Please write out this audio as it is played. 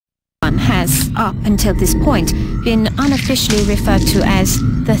has, up until this point, been unofficially referred to as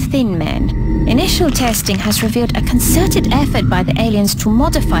the Thin Man. Initial testing has revealed a concerted effort by the aliens to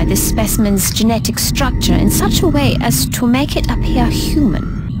modify this specimen's genetic structure in such a way as to make it appear human.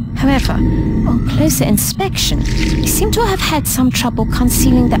 However, on closer inspection, they seem to have had some trouble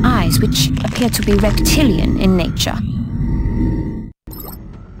concealing the eyes, which appear to be reptilian in nature.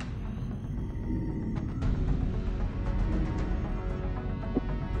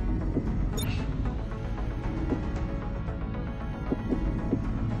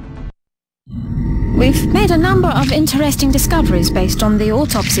 We've made a number of interesting discoveries based on the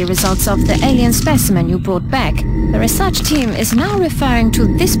autopsy results of the alien specimen you brought back. The research team is now referring to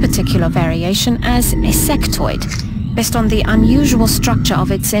this particular variation as a sectoid, based on the unusual structure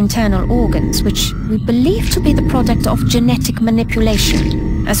of its internal organs, which we believe to be the product of genetic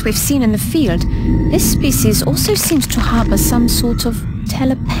manipulation. As we've seen in the field, this species also seems to harbor some sort of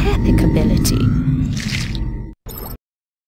telepathic ability.